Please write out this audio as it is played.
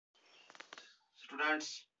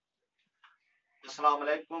students. Assalamu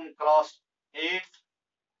alaikum. Class 8th.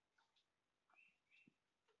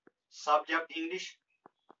 Subject English.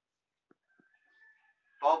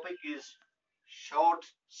 Topic is short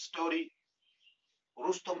story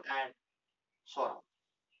Rustom and sohrab.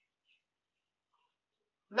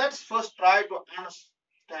 Let's first try to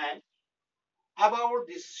understand about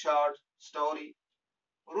this short story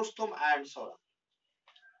Rustom and sohrab.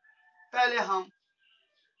 पहले हम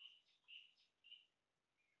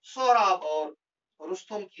सोहराब और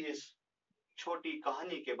रुस्तम की इस छोटी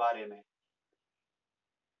कहानी के बारे में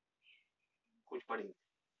कुछ पढ़ेंगे।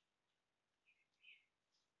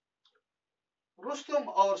 रुस्तम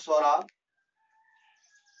और सोहराब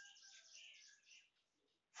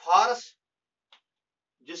फारस,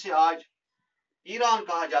 जिसे आज ईरान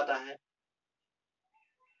कहा जाता है,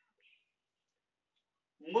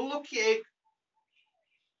 मुल्क की एक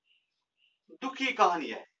दुखी कहानी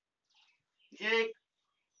है। ये एक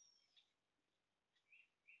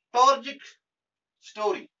ट्रैजिक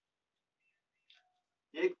स्टोरी,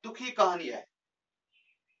 एक दुखी कहानी है।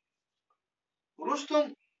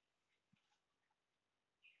 रुस्तम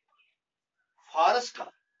फारस का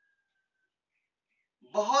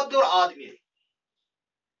बहादुर आदमी है,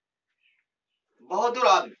 बहादुर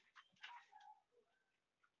आदमी।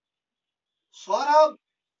 सोहराब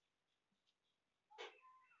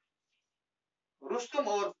रुस्तम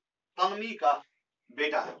और तनमी का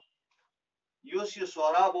बेटा है। युस ये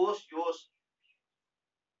सोहराब ओस युस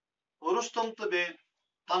रुस्तम तो बे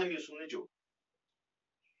तनमी सुन जो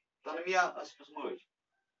तनमिया असमस मज।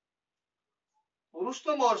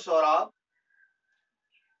 रुस्तम और सोहराब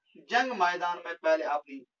जंग मैदान में पहले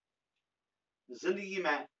अपनी जिंदगी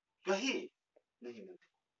में कहीं नहीं मिलते।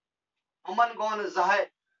 अमन गौन जहाय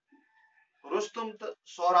रुस्तम तो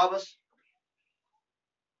सोहराबस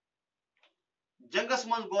जंगस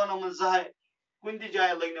मन गौन अमन जहाय कुन ति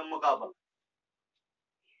जाय लग्न मुकाबल।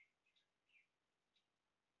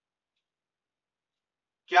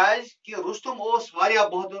 क्याज कि रुस्तम ओस वारिया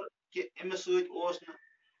बहादुर कि अमिस सत ओस न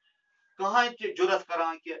कहां ति जुरत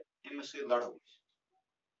करान कि अमिस सत लड़ो।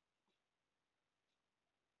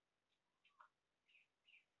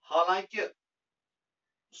 हालांकि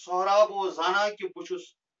सोहराब ओस जाना कि बुछुस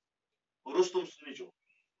रुस्तम सुनिजो,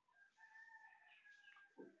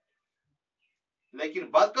 लेकिन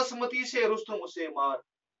बदकिस्मती से रुस्तम उसे मार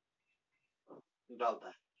डालता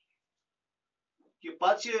है कि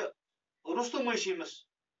पचे रुस्तम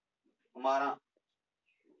मारा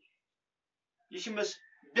यमिस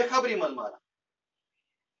बेखबरी मज मारा।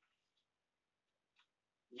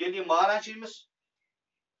 ये मारा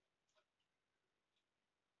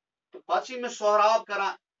तो पे सोहराब करा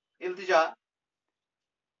इल्तिजा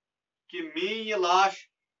कि मी ये लाश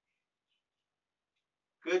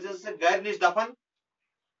कर से घर नश दफन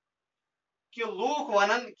कि लूक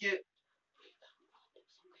वनन कि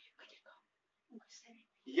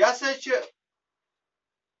यह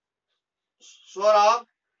सोहराब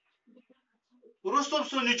रुस्तम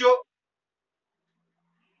सुन निचो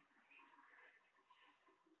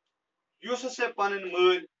युस से पन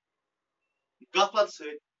मल गफलत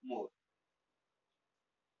सत मोर।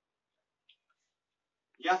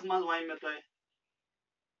 यथ मज वन मे तुम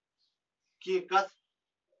कह कथ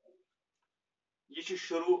यह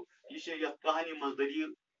शुरू यह कहानी मज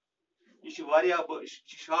दलील यह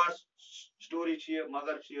शॉर्ट स्टोरी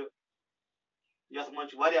मगर यथ मज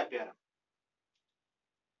पैरा।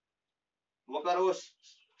 वो करो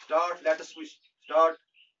start, let us start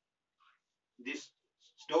this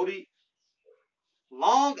story.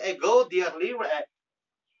 Long ago there lived a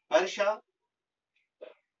Persia,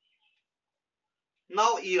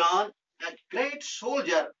 now Iran, a great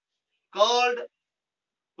soldier called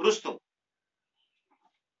Rustom.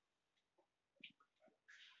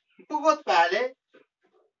 बहुत पहले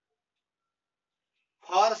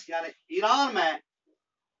फारस यानी ईरान में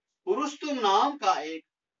रुस्तम नाम का एक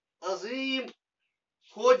अजीम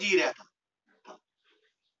फौजी रहता था।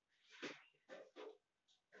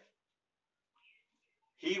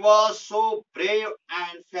 He was so brave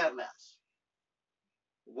and fearless.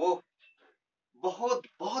 वो बहुत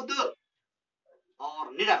बहादुर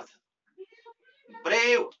और निडर था।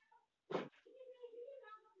 ब्रेव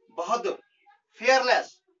बहादुर, fearless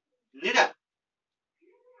निडर।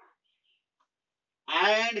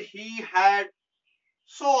 And he had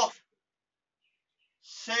so often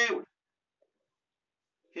saved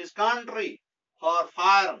his country for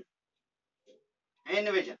foreign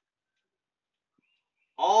invasion.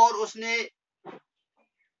 और उसने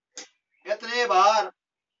इतने बार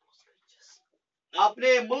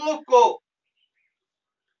अपने मुल्क को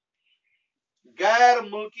गैर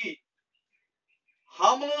मुल्की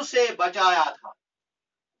हमलों से बचाया था।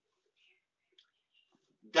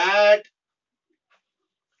 that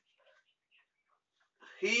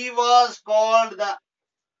he was called the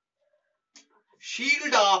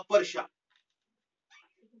shield of Persia.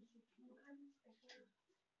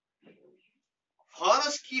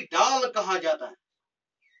 फारस की डाल कहा जाता है,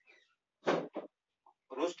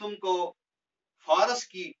 रुस्तुम को फारस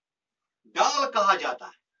की डाल कहा जाता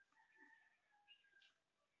है.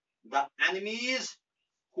 The enemies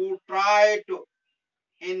who tried to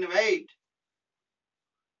invade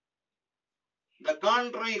the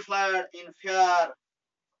country fled in fear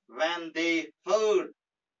when they heard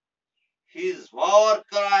his war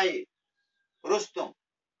cry, Rustum.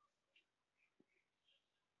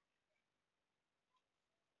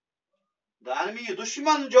 The enemy,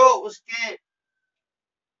 दुश्मन जो उसके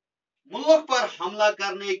मुल्क पर हमला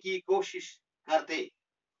करने की कोशिश करते,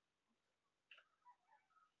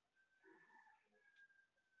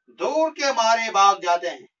 दौड़ के मारे भाग जाते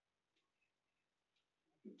हैं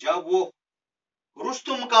जब वो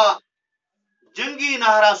रुस्तुम का जंगी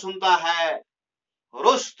नारा सुनता है,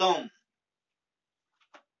 Rustam.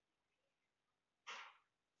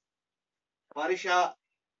 Persia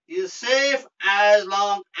is safe as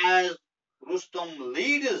long as Rustum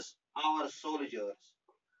leads our soldiers.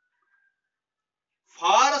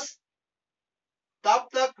 फारस तब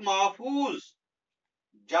तक महफूज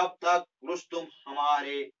जब तक रुस्तुम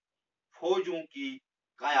हमारे फौजों की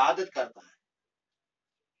क़यादत करता है.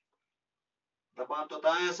 दपान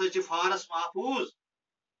तोतान हसा छ फारस महफूज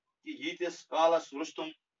कि यीतिस कालस रुस्तुम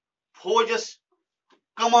फौजस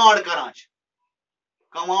कमांड करान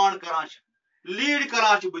लीड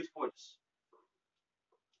करान booth फौजस.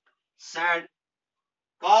 said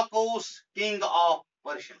Kakos, king of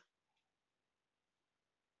Persia.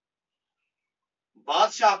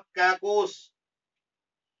 बादशाह कैकोस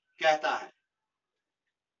कहता है,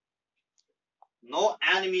 no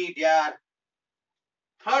enemy dare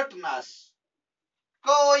threaten us.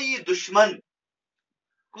 कोई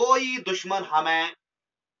दुश्मन हमें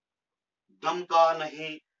धमका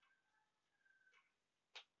नहीं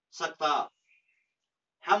सकता,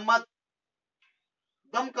 हिम्मत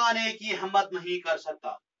धमकाने की हिम्मत नहीं कर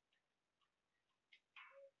सकता.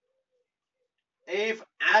 If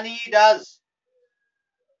any does,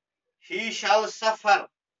 he shall suffer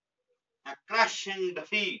a crushing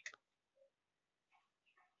defeat.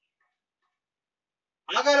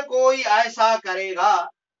 अगर कोई ऐसा करेगा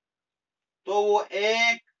तो वो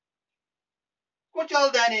एक कुचल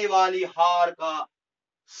देने वाली हार का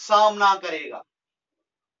सामना करेगा.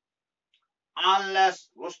 Unless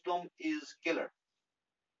Rustum is killed.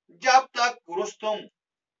 जब तक रुस्तुम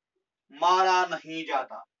मारा नहीं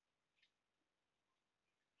जाता.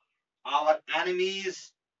 Our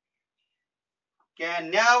enemies can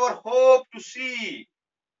never hope to see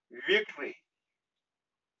victory.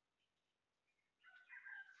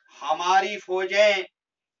 हमारी फौजें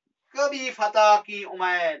कभी फतह की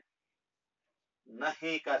उम्मीद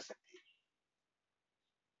नहीं कर सकती.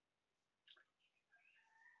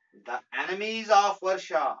 The enemies of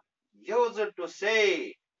Persia used to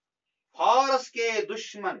say, फारस के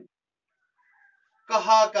दुश्मन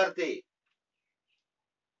कहा करते,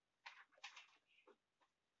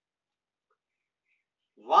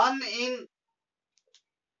 one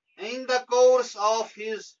in the course of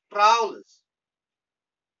his travels,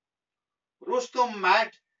 Rustum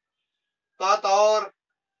met Tatar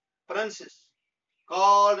princess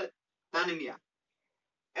called Tanmia.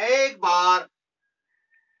 एक बार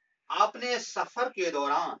अपने सफर के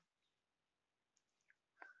दौरान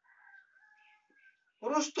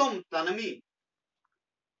रुस्तुम तनमी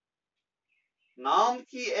नाम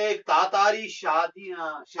की एक तातारी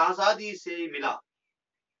शहजादी से मिला.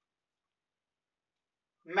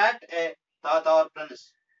 Met a Tatar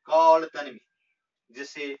prince called Tanmi,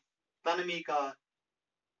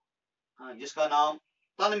 जिसका नाम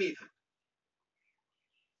तनमी था.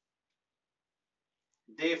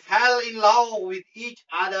 They fell in love with each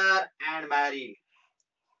other and married.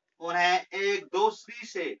 उन्हें एक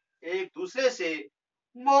दूसरे से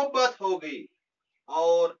मोहब्बत हो गई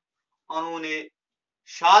और उन्होंने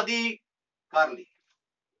शादी कर ली.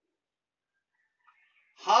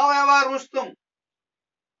 However, Rustum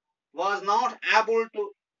was not able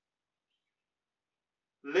to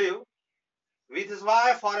live with his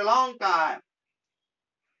wife for a long time.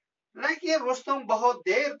 लेकिन रुस्तुम बहुत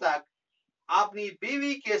देर तक अपनी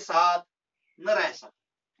बीवी के साथ न रह सका.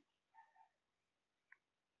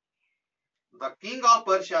 The king of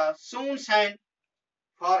Persia soon sent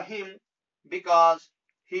for him because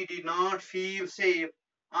he did not feel safe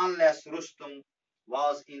unless Rustum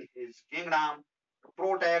was in his kingdom to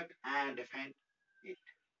protect and defend it.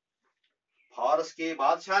 फारस के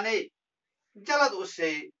बादशाह ने जल्द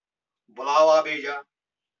उससे बुलावा भेजा,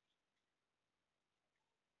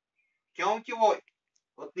 क्योंकि वो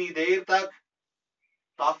उतनी देर तक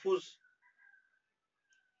तहफ्फुज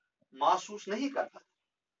महसूस नहीं करता,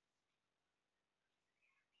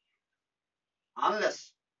 अनलेस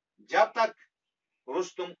जब तक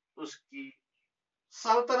रुस्तुम उसकी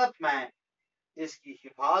सल्तनत में इसकी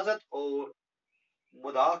हिफाजत और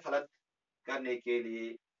मुदाखलत करने के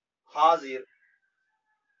लिए हाजिर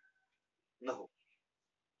न हो.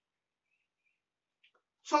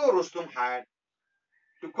 So Rustum had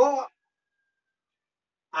to go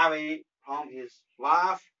away from his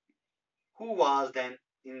wife, who was then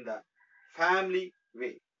in the family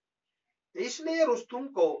way. इसलिए रुस्तुम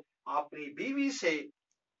को अपनी बीवी से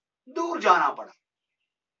दूर जाना पड़ा,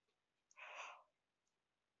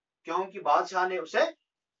 क्योंकि बादशाह ने उसे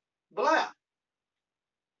बुलाया.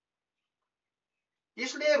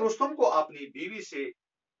 इसलिए रुस्तुम को अपनी बीवी से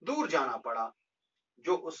दूर जाना पड़ा,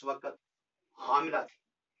 जो उस वक्त हामिला थी.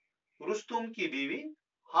 रुस्तुम की बीवी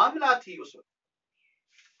हामिला थी उस वक्त.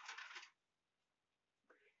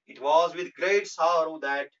 It was with great sorrow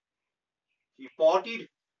that he parted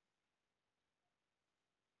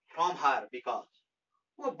from her, because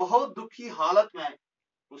वो बहुत दुखी हालत में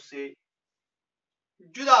उससे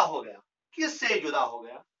जुदा हो गया. किससे जुदा हो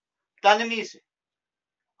गया? तन्मी से,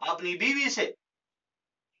 अपनी बीवी से.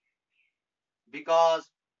 Because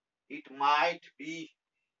it might be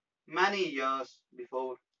many years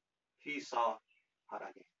before he saw her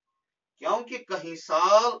again. क्योंकि कहीं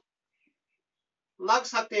साल लग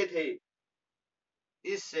सकते थे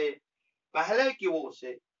इससे पहले कि वो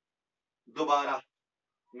उसे दोबारा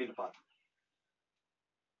मिल पाता.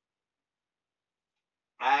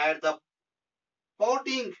 At the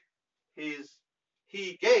parting,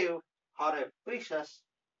 he gave her a precious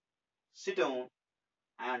stone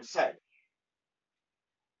and said,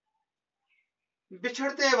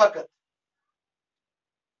 बिछड़ते वक्त,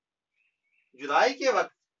 जुदाई के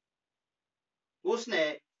वक्त उसने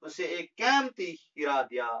उसे एक कीमती हीरा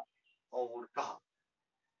दिया और कहा.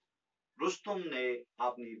 रुस्तुम ने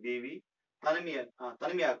अपनी बीवी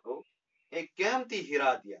तनमिया को एक कीमती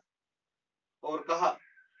हीरा दिया और कहा,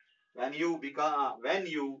 when you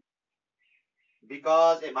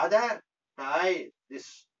because a mother tie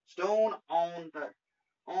this stone on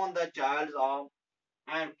the child's arm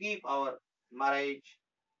and keep our marriage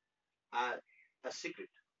as a secret.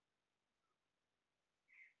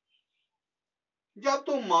 जब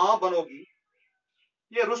तुम मां बनोगी,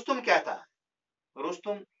 ये रुस्तुम कहता है.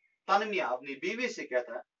 रुस्तुम तनमिया अपनी बीवी से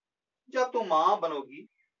कहता है, जब तुम मां बनोगी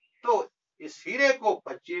तो इस हीरे को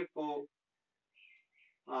बच्चे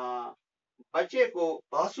को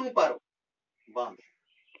बाजू पर बांध,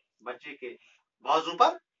 बच्चे के बाजू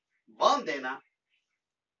पर बांध देना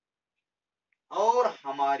और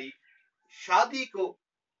हमारी शादी को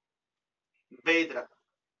वेद रखना,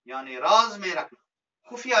 यानी राज में रखना,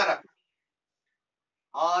 खुफिया रखना.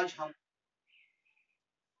 आज हम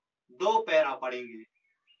 2 पैरा पढ़ेंगे.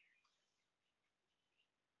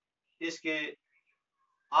 इसके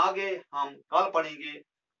आगे हम कल पढ़ेंगे.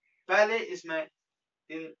 पहले इसमें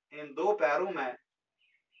इन 2 पैरों में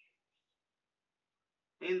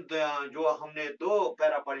जो हमने 2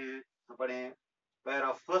 पैरा पढ़े हैं,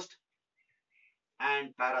 para first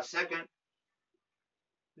and para second,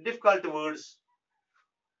 difficult words,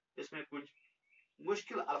 इसमें कुछ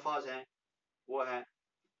मुश्किल अल्फाज हैं. वो है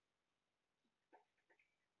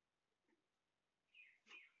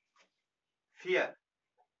फियर,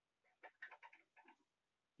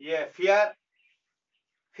 ये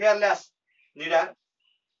फियरलेस, निडर,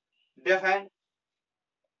 डिफेंड,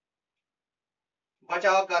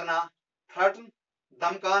 बचाव करना, थ्रेटन,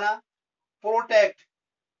 धमकाना, प्रोटेक्ट,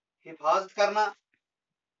 हिफाजत करना,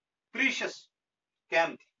 प्रीशियस,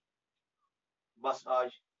 कीमती. बस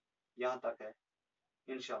आज यहां तक है.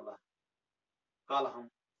 इंशाल्लाह कल हम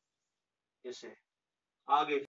इसे आगे